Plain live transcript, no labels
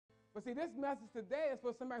But see, this message today is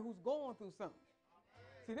for somebody who's going through something.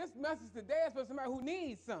 See, this message today is for somebody who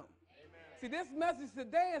needs something. See, this message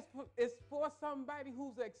today is for somebody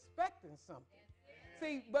who's expecting something.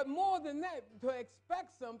 See, but more than that, to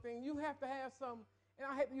expect something, you have to have some, and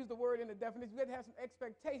I hate to use the word in the definition, you have to have some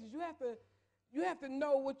expectations. You have to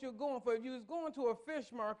know what you're going for. If you was going to a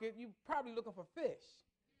fish market, you're probably looking for fish.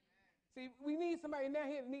 See, we need somebody in there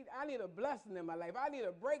here. I need a blessing in my life. I need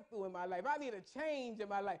a breakthrough in my life. I need a change in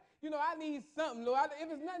my life. You know, I need something, Lord.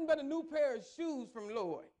 If it's nothing but a new pair of shoes from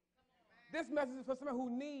Lord. This message is for somebody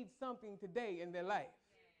who needs something today in their life.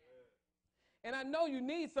 And I know you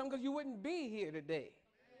need something because you wouldn't be here today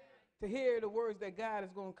to hear the words that God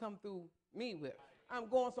is going to come through me with. I'm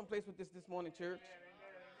going someplace with this morning, church.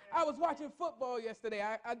 I was watching football yesterday.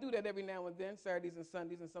 I do that every now and then, Saturdays and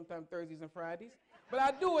Sundays and sometimes Thursdays and Fridays. But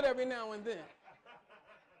I do it every now and then.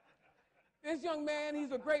 This young man,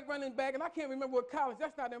 he's a great running back, and I can't remember what college.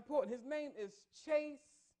 That's not important. His name is Chase.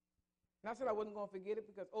 And I said I wasn't going to forget it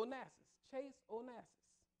because Onassis. Chase Onassis.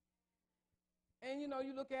 And, you know,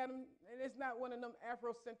 you look at him, and it's not one of them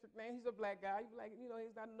Afrocentric names. He's a black guy. You like, you know,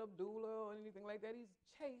 he's not an Abdullah or anything like that. He's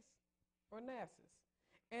Chase Onassis.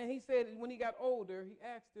 And he said when he got older, he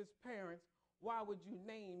asked his parents, why would you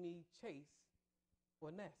name me Chase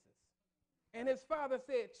Onassis? And his father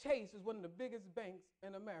said Chase is one of the biggest banks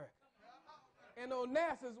in America. And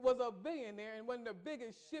Onassis was a billionaire and one of the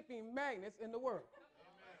biggest shipping magnates in the world.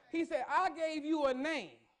 He said, I gave you a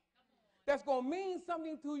name that's going to mean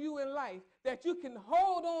something to you in life that you can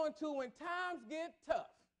hold on to when times get tough.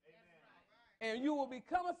 Amen. And you will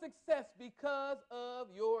become a success because of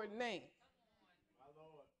your name.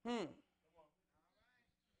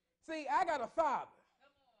 See, I got a father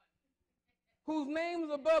whose name is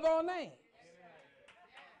above all names.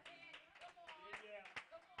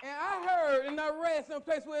 And I heard and I read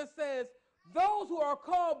someplace where it says, those who are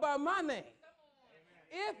called by my name,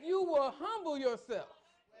 if you will humble yourself.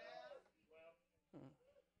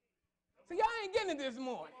 See, y'all ain't getting it this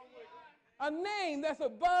morning. A name that's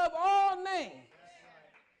above all names.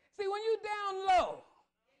 See, when you down low,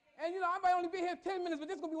 and, you know, I might only be here 10 minutes, but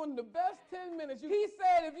this is going to be one of the best 10 minutes. He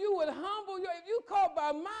said, if you would humble if you call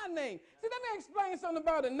by my name. See, let me explain something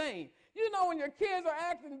about a name. You know, when your kids are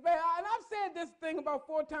acting bad, and I've said this thing about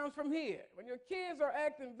 4 times from here. When your kids are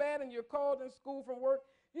acting bad and you're called in school from work,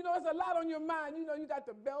 you know, there's a lot on your mind. You know, you got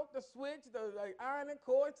the belt, the switch, the ironing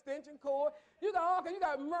cord, extension cord. You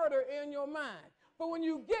got murder in your mind. But when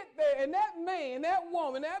you get there and that man, that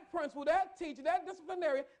woman, that principal, that teacher, that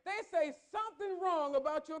disciplinarian, they say something wrong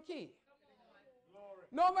about your kid.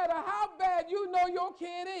 No matter how bad you know your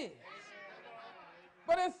kid is.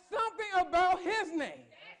 But it's something about his name.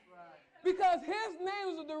 Because his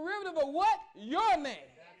name is a derivative of what? Your name.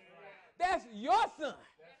 That's your son.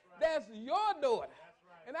 That's your daughter.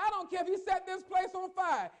 And I don't care if he set this place on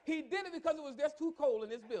fire. He did it because it was just too cold in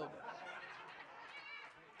this building.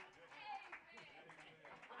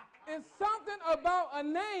 It's something about a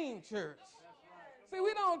name, church. See,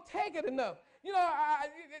 we don't take it enough. You know,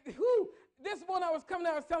 this morning I was coming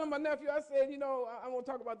out, I was telling my nephew, I said, you know, I want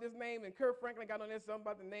to talk about this name. And Kurt Franklin got on there something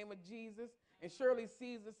about the name of Jesus. And Shirley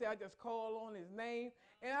Caesar said, I just call on his name.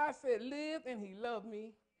 And I said, live and he loved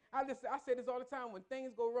me. I say this all the time when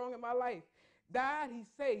things go wrong in my life. Died, he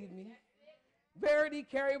saved me. Buried, he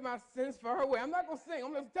carried my sins far away. I'm not going to sing.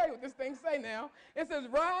 I'm going to tell you what this thing say now. It says,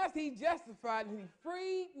 rise, he justified, and he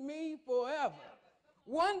freed me forever.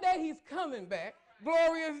 One day he's coming back.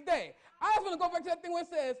 Glorious day. I just want to go back to that thing where it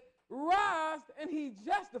says, rise, and he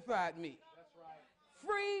justified me. That's right.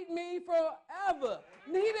 Freed me forever.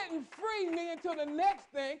 He didn't free me until the next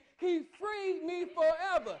thing. He freed me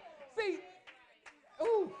forever. See,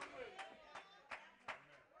 ooh.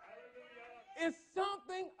 It's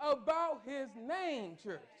something about his name,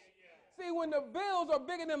 church. See, when the bills are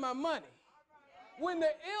bigger than my money, when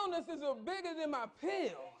the illnesses are bigger than my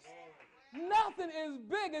pills, nothing is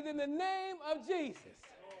bigger than the name of Jesus.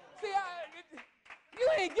 See, you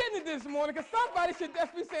ain't getting it this morning because somebody should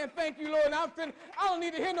just be saying, thank you, Lord, and I don't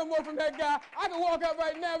need to hear no more from that guy. I can walk out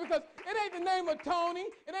right now because it ain't the name of Tony.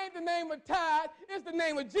 It ain't the name of Todd. It's the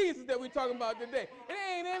name of Jesus that we're talking about today. It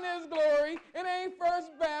ain't in his glory. It ain't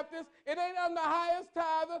First Baptist. It ain't on the highest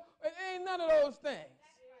tither. It ain't none of those things.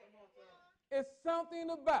 It's something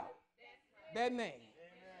about that name.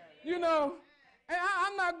 You know, and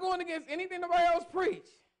I'm not going against anything nobody else preach.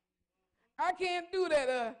 I can't do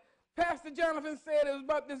that. Pastor Jonathan said it was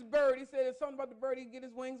about this bird. He said it's something about the bird. He get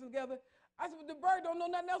his wings together. I said, well, the bird don't know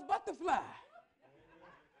nothing else but to fly.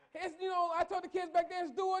 It's, you know, I told the kids back there,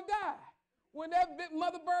 it's do or die. When that big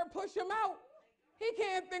mother bird push him out, he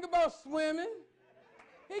can't think about swimming.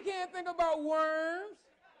 He can't think about worms.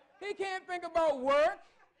 He He can't think about work.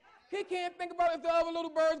 He can't think about if the other little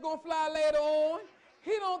bird's going to fly later on.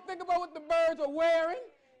 He don't think about what the birds are wearing.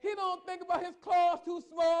 He don't think about his claws too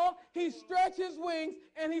small. He stretches his wings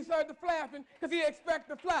and he starts flapping because he expects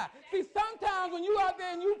to fly. See, sometimes when you out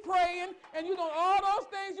there and you praying and you doing all those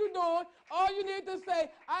things you're doing, all you need to say,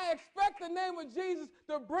 I expect the name of Jesus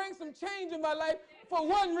to bring some change in my life for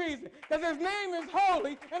one reason, because his name is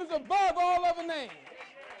holy and it's above all other names.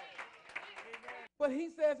 But he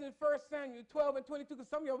says in 1 Samuel 12 and 22, because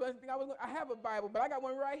some of y'all think I have a Bible, but I got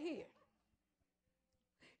one right here.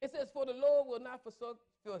 It says, for the Lord will not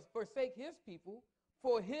forsake his people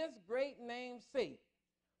for his great name's sake,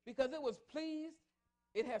 because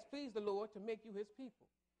it has pleased the Lord to make you his people.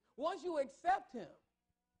 Once you accept him,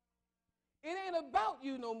 it ain't about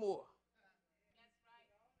you no more.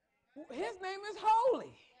 That's right. His name is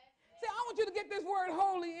holy. See, I want you to get this word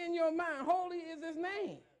holy in your mind. Holy is his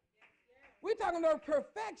name. We're talking about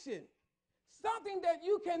perfection, something that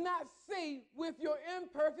you cannot see with your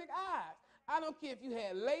imperfect eyes. I don't care if you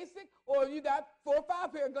had LASIK or you got 4 or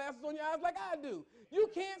 5 pair of glasses on your eyes like I do. You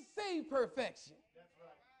can't see perfection. That's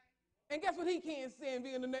right. And guess what he can't see and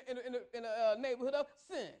be in the neighborhood of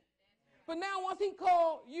sin. But now once he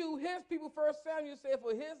called you his people, 1 Samuel said,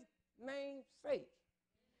 for his name's sake,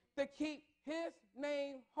 to keep his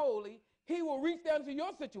name holy, he will reach down to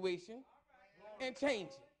your situation and change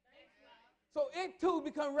it. So it too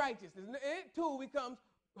becomes righteousness. It too becomes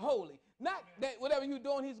holy. Not that whatever you're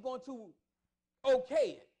doing, he's going to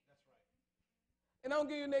okay it. That's right. And I'll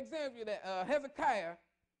give you an example of that. Hezekiah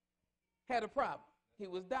had a problem. He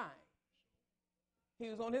was dying. He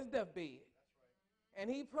was on his deathbed. That's right. And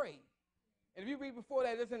he prayed. And if you read before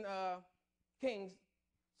that, it's in Kings,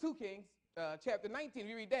 2 Kings, chapter 19. If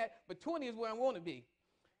you read that, but 20 is where I want to be.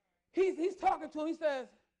 He's talking to him. He says,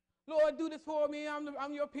 Lord, do this for me.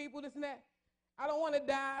 I'm your people, this and that. I don't want to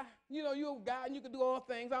die. You know, you're God and you can do all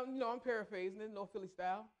things. I'm paraphrasing. There's no Philly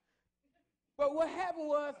style. But what happened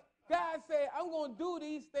was God said, I'm going to do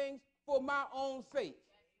these things for my own sake.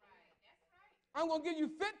 That's right. I'm going to give you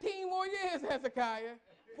 15 more years, Hezekiah,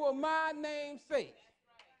 for my name's sake.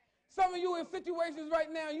 Some of you in situations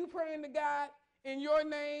right now, you praying to God in your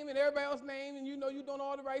name and everybody else's name, and you know you're doing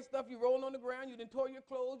all the right stuff. You rolling on the ground. You done tore your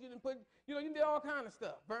clothes. You done you did all kind of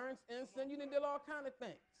stuff. Burns, incense. You done did all kind of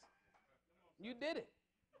things. You did it.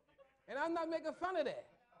 And I'm not making fun of that.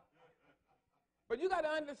 But you got to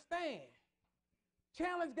understand,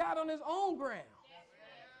 challenge God on his own ground.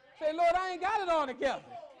 Say, Lord, I ain't got it all together,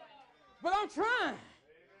 but I'm trying.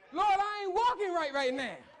 Lord, I ain't walking right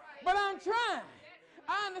now, but I'm trying.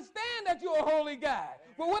 I understand that you're a holy God.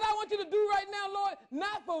 But what I want you to do right now, Lord,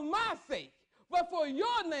 not for my sake, but for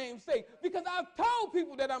your name's sake, because I've told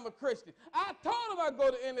people that I'm a Christian. I told them I go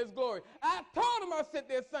to endless glory. I told them I sit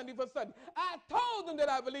there Sunday for Sunday. I told them that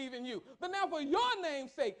I believe in you. But now for your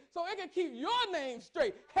name's sake, so it can keep your name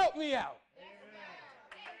straight, help me out.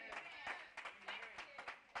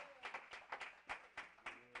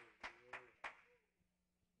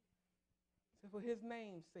 So for his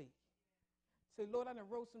name's sake, say, Lord, I done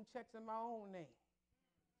wrote some checks in my own name.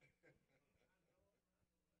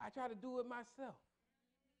 I try to do it myself.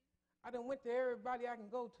 I done went to everybody I can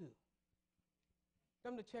go to.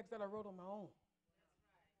 Them the checks that I wrote on my own.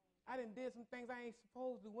 I done did some things I ain't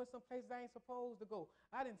supposed to, went some places I ain't supposed to go.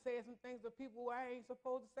 I done said some things to people I ain't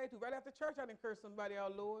supposed to say to. Right after church, I done cursed somebody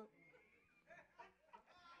out, Lord.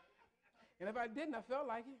 And if I didn't, I felt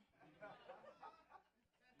like it.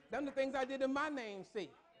 Them the things I did in my name's sake.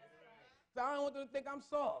 So I don't want them to think I'm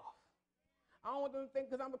soft. I don't want them to think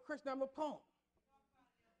because I'm a Christian, I'm a punk.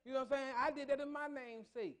 You know what I'm saying? I did that in my name's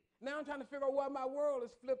sake. Now I'm trying to figure out why my world is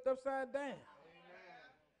flipped upside down.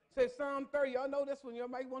 Say Psalm 30. Y'all know this one. Y'all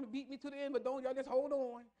might want to beat me to the end, but don't y'all just hold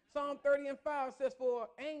on. Psalm 30 and 5 says, for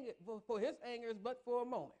his anger is but for a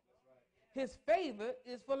moment. Right. His favor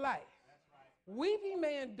is for life. Right. Weeping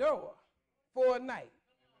may endure for a night,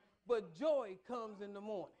 but joy comes in the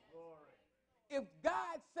morning. Glory. If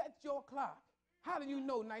God sets your clock, how do you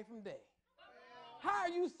know night from day? How are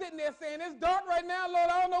you sitting there saying, it's dark right now, Lord,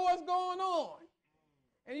 I don't know what's going on?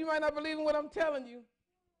 And you might not believe in what I'm telling you.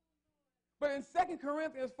 But in 2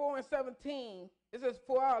 Corinthians 4 and 17, it says,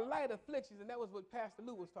 for our light afflictions, and that was what Pastor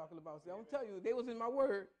Lou was talking about. See, I'm telling you, they was in my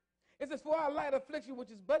word. It says, for our light affliction,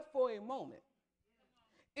 which is but for a moment,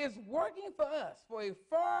 is working for us for a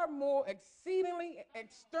far more exceedingly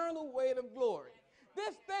external weight of glory.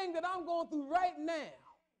 This thing that I'm going through right now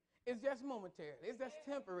is just momentary. It's just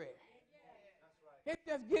temporary. It's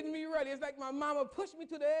just getting me ready. It's like my mama pushed me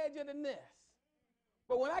to the edge of the nest.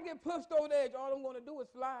 But when I get pushed over the edge, all I'm going to do is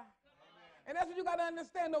fly. Amen. And that's what you got to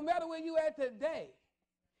understand. No matter where you at today,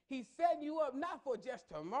 He's setting you up not for just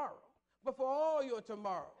tomorrow, but for all your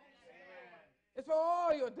tomorrows. It's for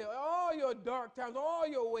all your dark times, all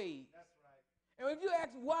your ways. And if you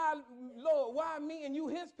ask why, Lord, why me and you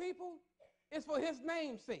his people, it's for his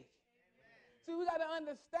name's sake. See, we got to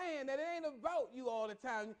understand that it ain't about you all the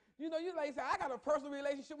time. You know, you like say, I got a personal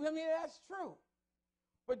relationship with him. Yeah, that's true.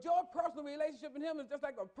 But your personal relationship with him is just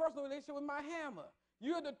like a personal relationship with my hammer.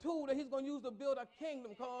 You're the tool that he's going to use to build a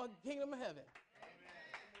kingdom called Kingdom of Heaven.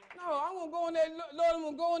 No, I'm going to go in there, Lord, I'm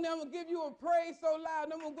going to go in there, I'm going to give you a praise so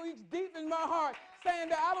loud, and I'm going to go deep in my heart, saying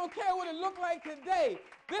that I don't care what it looked like today.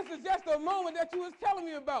 This is just a moment that you was telling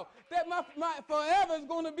me about, that my forever is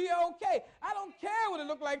going to be okay. I don't care what it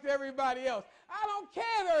looked like to everybody else. I don't care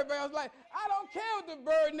if everybody else like. I don't care what the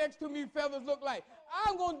bird next to me feathers look like.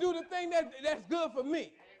 I'm going to do the thing that's good for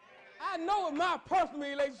me. I know what my personal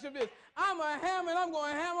relationship is. I'm a hammer, and I'm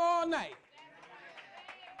going to hammer all night.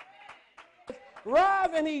 Rise,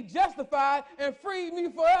 and he justified and freed me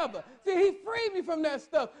forever. See, he freed me from that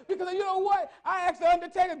stuff. Because you know what? I asked the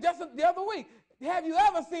undertaker just the other week, have you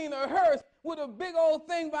ever seen a hearse with a big old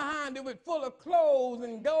thing behind it with full of clothes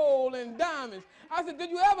and gold and diamonds? I said, did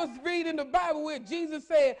you ever read in the Bible where Jesus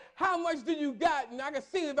said, how much do you got? And I can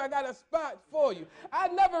see if I got a spot for you. I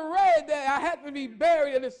never read that I had to be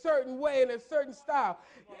buried in a certain way, in a certain style.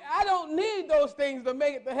 I don't need those things to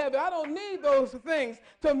make it to heaven. I don't need those things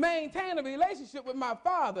to maintain a relationship with my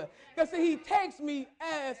Father. Because, see, he takes me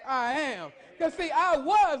as I am. Because, see, I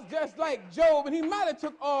was just like Job, and he might have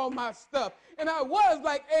took all my stuff. And I was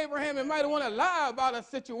like Abraham and might have want to lie about a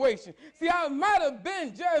situation. See, I might have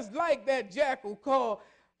been just like that jackal called,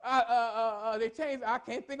 they changed, I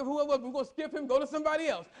can't think of who it was. We're going to skip him, go to somebody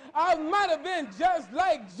else. I might have been just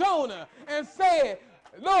like Jonah and said,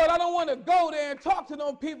 Lord, I don't want to go there and talk to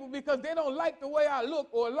them people because they don't like the way I look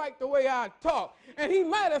or like the way I talk. And he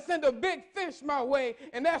might have sent a big fish my way,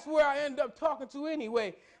 and that's where I end up talking to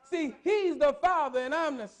anyway. See, he's the Father and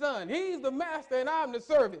I'm the Son. He's the master and I'm the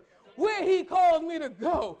servant. Where he calls me to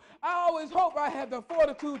go, I always hope I have the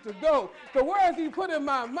fortitude to go. The words he put in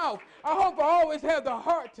my mouth, I hope I always have the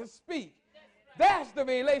heart to speak. That's the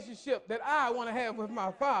relationship that I want to have with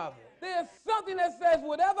my Father. There's something that says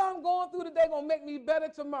whatever I'm going through today going to make me better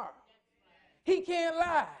tomorrow. He can't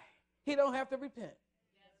lie. He don't have to repent.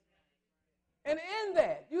 And in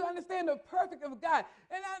that, you understand the perfect of God.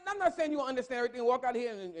 And I'm not saying you will understand everything, walk out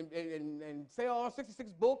here and say all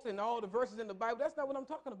 66 books and all the verses in the Bible. That's not what I'm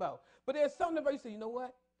talking about. But there's something about you say, you know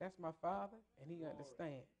what? That's my Father, and he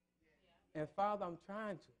understands. And Father, I'm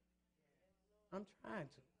trying to. I'm trying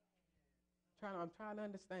to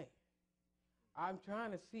understand. I'm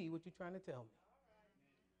trying to see what you're trying to tell me.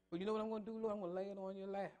 But you know what I'm going to do, Lord? I'm going to lay it on your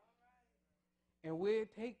lap. And where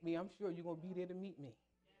it take me, I'm sure you're going to be there to meet me.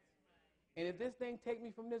 And if this thing take me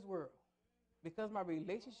from this world, because my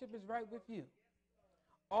relationship is right with you,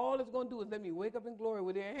 all it's going to do is let me wake up in glory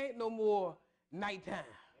where there ain't no more nighttime.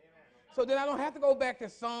 Amen. So then I don't have to go back to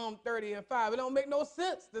Psalm 30 and 5. It don't make no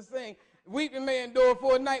sense to sing, weeping may endure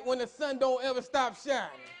for a night when the sun don't ever stop shining.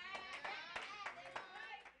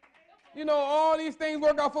 You know, all these things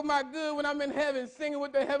work out for my good when I'm in heaven singing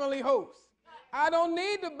with the heavenly hosts. I don't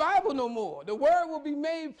need the Bible no more. The word will be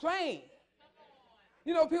made plain.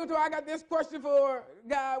 You know, people tell me, I got this question for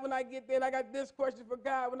God when I get there, and I got this question for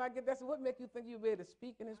God when I get there. So what makes you think you'll be able to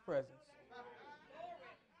speak in his presence?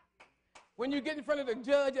 When you get in front of the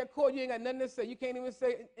judge at court, you ain't got nothing to say. You can't even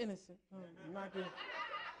say innocent. Not good.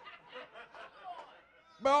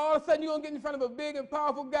 But all of a sudden, you're going to get in front of a big and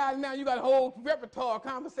powerful guy, and now you got a whole repertoire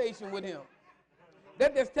conversation with him.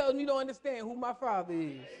 That just tells me you don't understand who my Father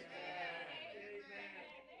is.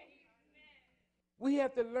 We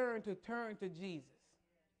have to learn to turn to Jesus.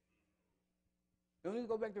 Don't need to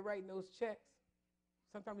go back to writing those checks.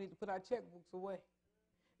 Sometimes we need to put our checkbooks away.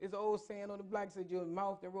 There's an old saying on the block that said your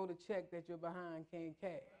mouth that wrote a check that your behind can't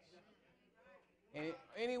cash. And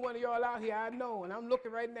any one of y'all out here, I know, and I'm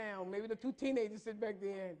looking right now, maybe the two teenagers sit back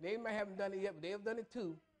there, they might haven't done it yet, but they have done it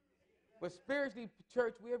too. But spiritually,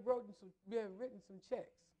 church, we have written some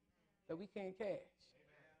checks that we can't cash.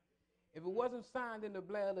 If it wasn't signed in the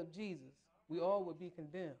blood of Jesus, we all would be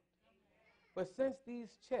condemned. But since these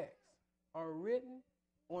checks are written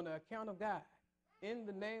on the account of God in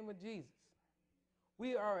the name of Jesus,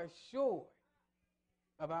 we are assured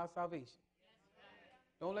of our salvation.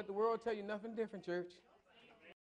 Don't let the world tell you nothing different, church.